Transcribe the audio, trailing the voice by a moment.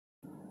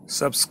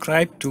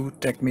Subscribe to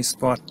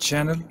TechMeSpot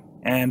channel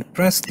and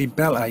press the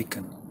bell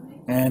icon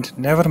and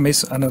never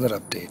miss another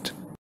update.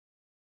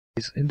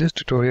 In this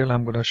tutorial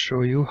I'm going to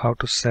show you how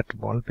to set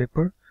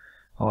wallpaper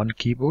on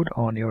keyboard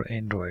on your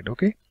Android.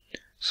 Okay,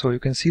 so you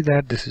can see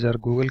that this is our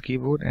Google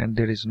keyboard and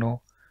there is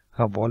no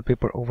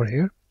wallpaper over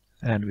here,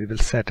 and we will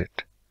set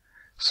it.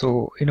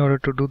 So in order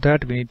to do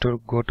that we need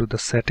to go to the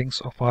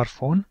settings of our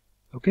phone.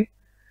 Okay,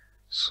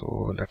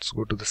 so let's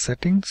go to the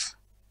settings.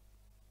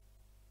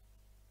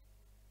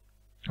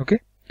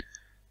 Okay,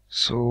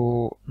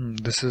 so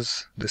this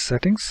is the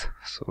settings,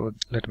 so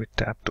let me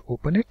tap to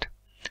open it,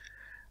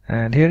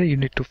 and here you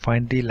need to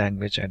find the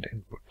language and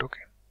input. Okay,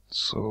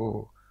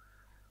 so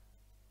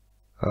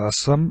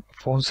some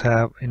phones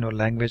have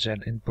language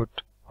and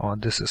input on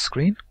this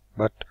screen,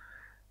 but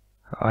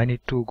I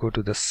need to go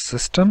to the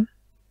system,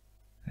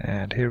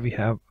 and here we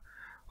have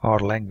our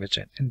language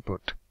and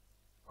input.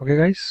 Okay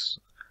guys,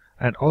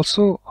 and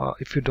also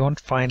if you don't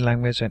find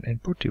language and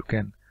input, you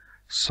can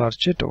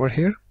search it over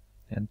here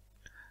and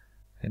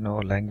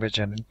language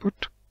and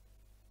input.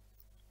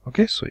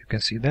 Okay, so you can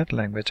see that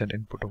language and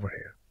input over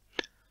here.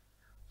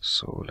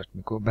 So let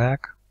me go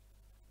back,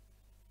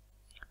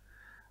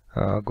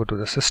 go to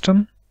the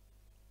system,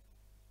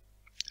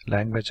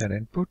 language and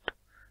input,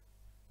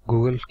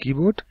 Google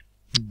keyboard,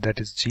 that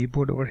is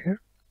Gboard over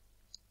here,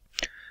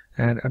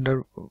 and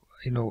under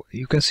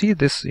you can see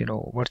this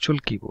virtual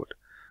keyboard.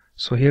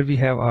 So here we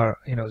have our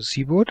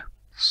Gboard,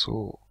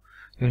 so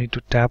you need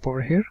to tap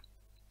over here,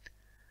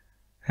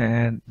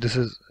 and this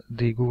is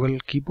the Google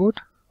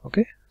keyboard.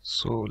 Okay,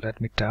 so let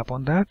me tap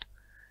on that,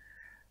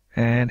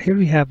 and here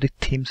we have the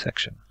theme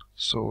section,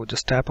 so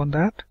just tap on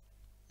that.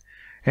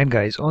 And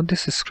guys, on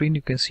this screen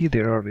you can see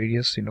there are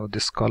various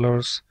this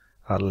colors,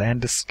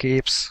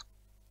 landscapes,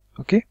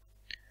 okay,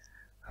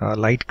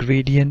 light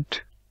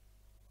gradient,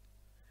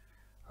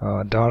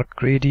 dark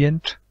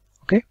gradient.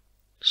 Okay,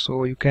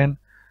 so you can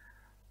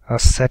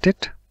set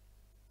it.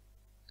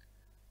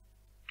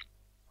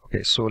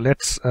 Okay, so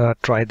let's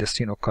try this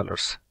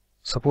colors.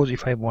 Suppose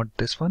if I want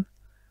this one,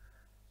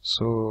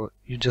 so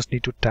you just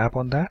need to tap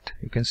on that.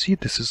 You can see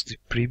this is the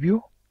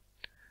preview,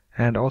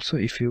 and also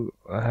if you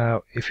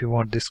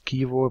want this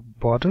keyboard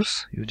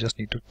borders, you just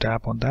need to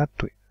tap on that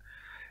to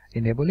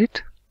enable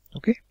it.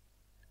 Okay,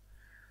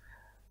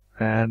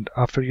 and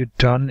after you're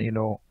done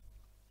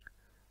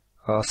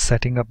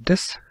setting up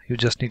this, you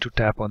just need to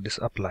tap on this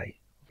apply.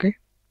 Okay,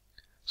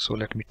 so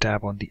let me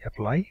tap on the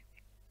apply.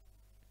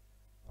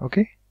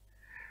 Okay,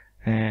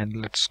 and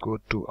let's go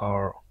to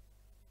our,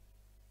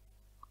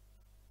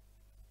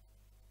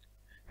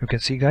 you can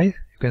see guys,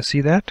 you can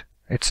see that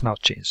it's now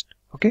changed.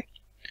 Okay,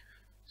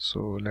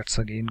 so let's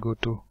again go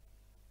to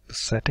the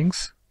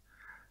settings,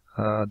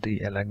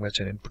 the language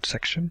and input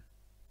section.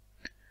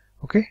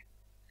 Okay,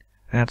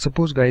 and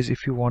suppose guys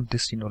if you want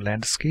this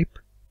landscape,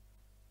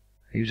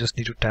 you just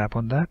need to tap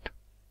on that.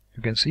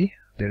 You can see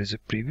there is a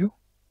preview.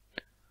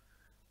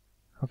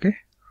 Okay,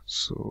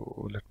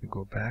 so let me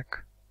go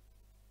back.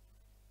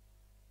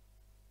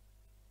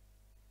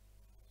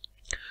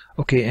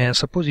 Okay, and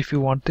suppose if you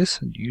want this,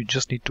 you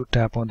just need to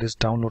tap on this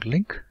download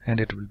link and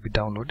it will be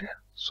downloaded.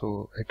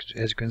 So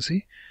as you can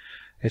see,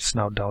 it's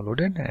now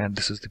downloaded and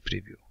this is the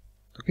preview.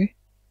 Okay,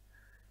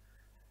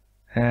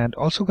 and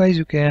also guys,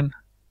 you can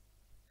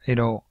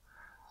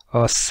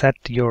set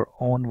your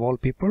own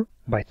wallpaper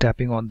by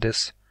tapping on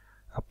this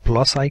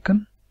plus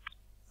icon.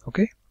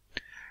 Okay,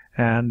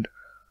 and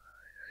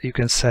you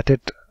can set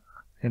it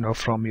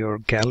from your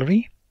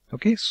gallery.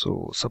 Okay,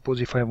 so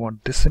suppose if I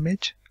want this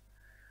image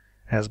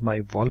as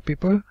my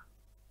wallpaper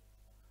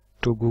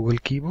to Google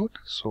keyboard,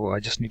 so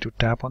I just need to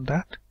tap on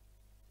that.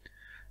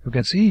 You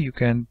can see you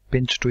can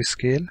pinch to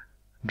scale,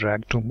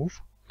 drag to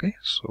move. Okay,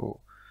 so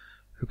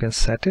you can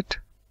set it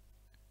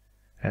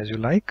as you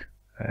like,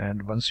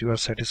 and once you are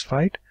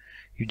satisfied,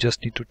 you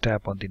just need to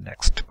tap on the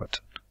next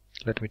button.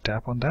 Let me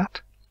tap on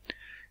that.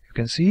 You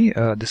can see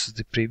this is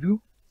the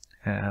preview,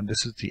 and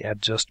this is the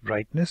adjust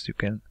brightness. You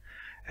can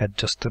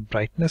adjust the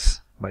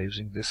brightness by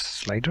using this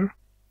slider.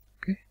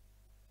 Okay,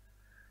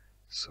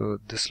 so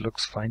this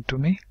looks fine to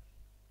me,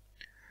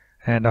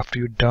 and after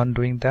you're done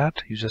doing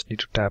that, you just need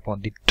to tap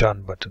on the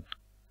done button.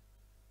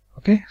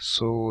 Okay,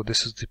 so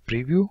this is the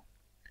preview,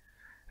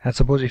 and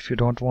suppose if you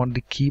don't want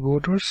the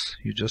keyboarders,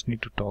 you just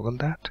need to toggle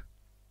that.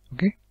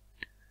 Okay,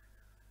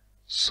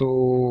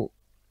 so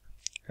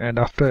and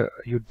after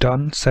you're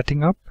done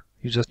setting up,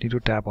 you just need to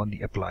tap on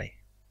the apply.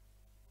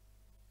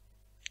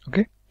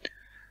 Okay,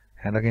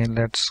 and again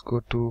let's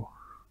go to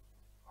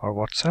our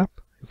WhatsApp.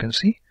 You can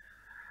see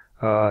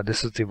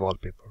this is the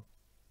wallpaper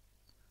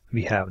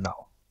we have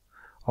now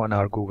on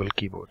our Google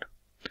keyboard.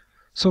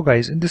 So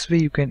guys, in this way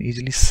you can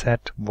easily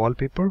set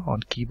wallpaper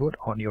on keyboard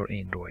on your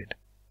Android.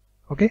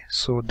 Okay,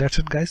 so that's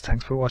it guys.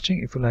 Thanks for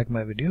watching. If you like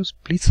my videos,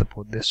 please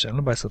support this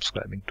channel by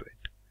subscribing to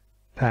it.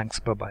 Thanks,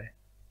 bye bye.